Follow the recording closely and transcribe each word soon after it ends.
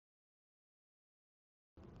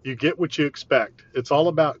You get what you expect. It's all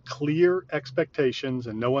about clear expectations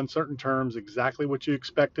and no uncertain terms, exactly what you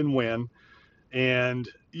expect and when. And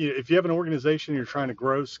if you have an organization you're trying to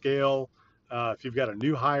grow, scale, if you've got a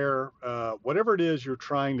new hire, whatever it is you're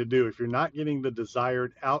trying to do, if you're not getting the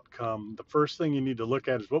desired outcome, the first thing you need to look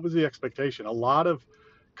at is what was the expectation. A lot of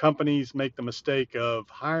companies make the mistake of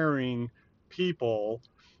hiring people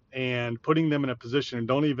and putting them in a position and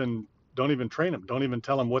don't even train them, don't even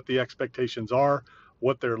tell them what the expectations are,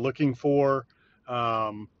 what they're looking for.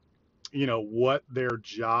 Um, what their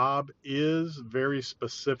job is very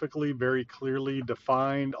specifically, very clearly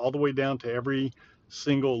defined, all the way down to every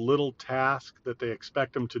single little task that they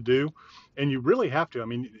expect them to do. And you really have to. I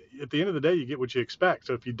mean, at the end of the day, you get what you expect.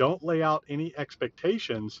 So if you don't lay out any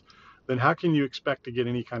expectations, then how can you expect to get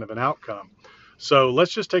any kind of an outcome? So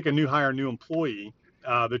let's just take a new hire, new employee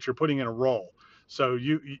that you're putting in a role. So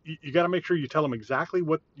you got to make sure you tell them exactly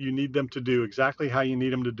what you need them to do, exactly how you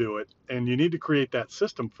need them to do it, and you need to create that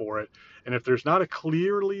system for it. And if there's not a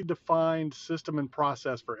clearly defined system and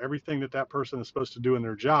process for everything that that person is supposed to do in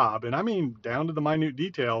their job, and I mean down to the minute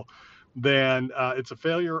detail, then it's a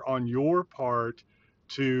failure on your part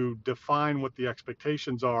to define what the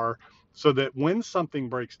expectations are so that when something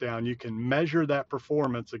breaks down, you can measure that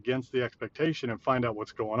performance against the expectation and find out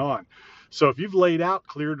what's going on. So if you've laid out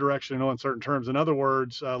clear direction in no uncertain terms, in other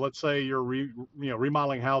words, let's say you're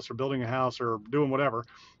remodeling a house or building a house or doing whatever,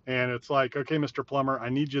 and it's like, okay, Mr. Plumber, I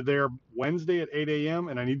need you there Wednesday at 8 a.m.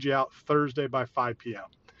 and I need you out Thursday by 5 p.m.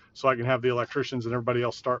 so I can have the electricians and everybody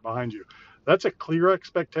else start behind you. That's a clear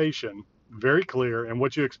expectation, very clear, and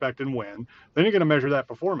what you expect and when. Then you're going to measure that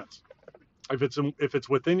performance. If it's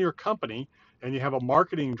within your company and you have a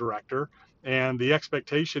marketing director and the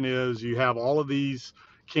expectation is you have all of these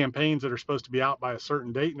campaigns that are supposed to be out by a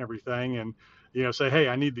certain date and everything, and say, hey,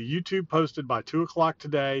 I need the YouTube posted by 2 o'clock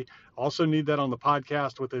today, also need that on the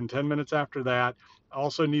podcast within 10 minutes after that,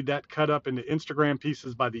 also need that cut up into Instagram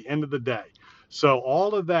pieces by the end of the day. So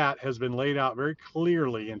all of that has been laid out very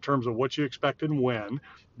clearly in terms of what you expect and when.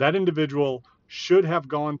 That individual should have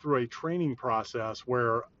gone through a training process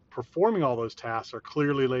where performing all those tasks are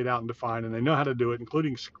clearly laid out and defined, and they know how to do it,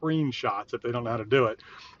 including screenshots if they don't know how to do it,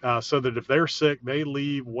 so that if they're sick, they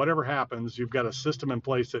leave, whatever happens, you've got a system in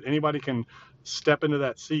place that anybody can step into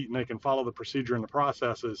that seat and they can follow the procedure and the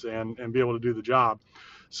processes and be able to do the job.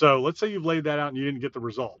 So let's say you've laid that out and you didn't get the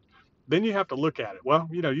result. Then you have to look at it. Well,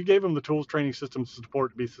 you gave them the tools, training, systems, and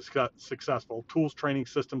support to be successful. Tools, training,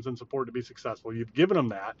 systems, and support to be successful. You've given them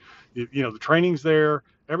that. The training's there,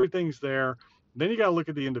 everything's there. Then you got to look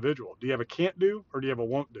at the individual. Do you have a can't do or do you have a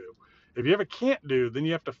won't do? If you have a can't do, then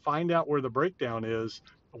you have to find out where the breakdown is,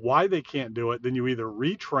 why they can't do it. Then you either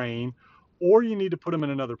retrain or you need to put them in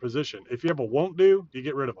another position. If you have a won't do, you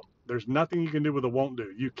get rid of them. There's nothing you can do with a won't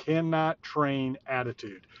do. You cannot train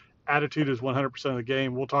attitude. Attitude is 100% of the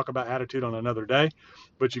game. We'll talk about attitude on another day,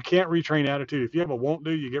 but you can't retrain attitude. If you have a won't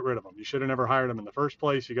do, you get rid of them. You should have never hired them in the first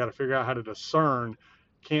place. You got to figure out how to discern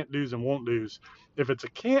can't do's and won't do's. If it's a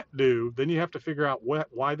can't do, then you have to figure out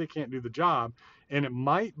why they can't do the job. And it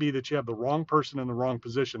might be that you have the wrong person in the wrong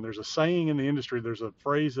position. There's a saying in the industry, there's a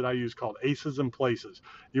phrase that I use called aces in places.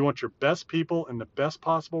 You want your best people in the best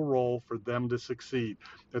possible role for them to succeed.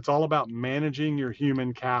 It's all about managing your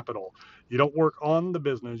human capital. You don't work on the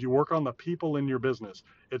business, you work on the people in your business.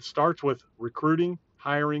 It starts with recruiting,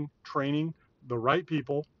 hiring, training the right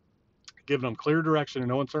people, giving them clear direction in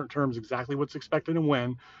no uncertain terms exactly what's expected and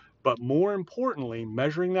when, but more importantly,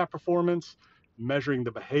 measuring that performance, measuring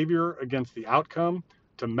the behavior against the outcome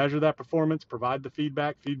to measure that performance, provide the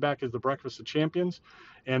feedback. Feedback is the breakfast of champions.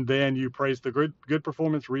 And then you praise the good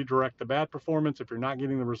performance, redirect the bad performance. If you're not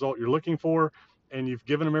getting the result you're looking for and you've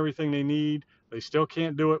given them everything they need, they still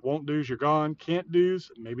can't do it, won't do's, you're gone. Can't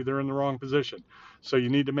do's, maybe they're in the wrong position. So you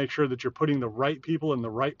need to make sure that you're putting the right people in the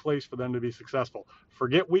right place for them to be successful.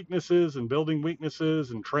 Forget weaknesses and building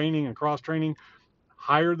weaknesses and training and cross training.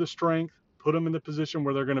 Hire the strength, put them in the position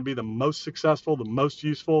where they're going to be the most successful, the most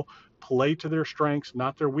useful, play to their strengths,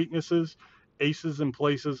 not their weaknesses, aces in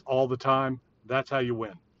places all the time. That's how you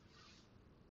win.